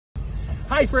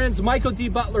Hi friends, Michael D.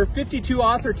 Butler,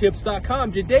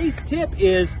 52authortips.com. Today's tip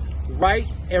is write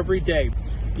every day.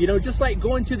 You know, just like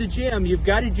going to the gym, you've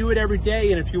got to do it every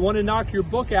day. And if you want to knock your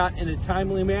book out in a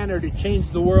timely manner to change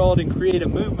the world and create a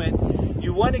movement,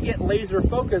 you want to get laser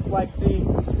focused like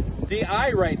the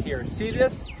eye right here. See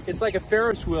this? It's like a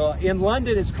Ferris wheel. In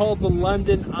London, it's called the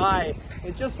London Eye.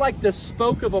 And just like the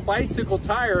spoke of a bicycle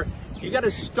tire, you got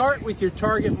to start with your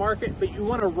target market, but you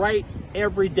want to write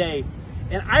every day.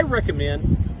 And I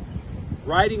recommend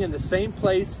writing in the same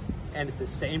place and at the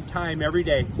same time every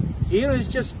day. Even if it's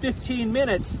just 15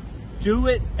 minutes, do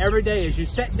it every day. As you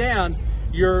sit down,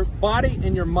 your body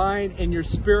and your mind and your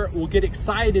spirit will get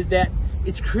excited that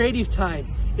it's creative time.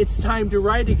 It's time to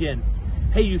write again.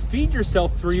 Hey, you feed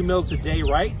yourself 3 meals a day,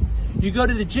 right? You go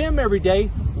to the gym every day.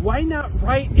 Why not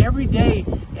write every day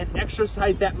and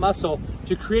exercise that muscle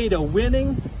to create a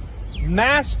winning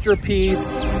masterpiece,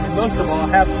 and most of all,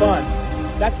 have fun?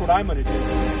 That's what I'm going to do.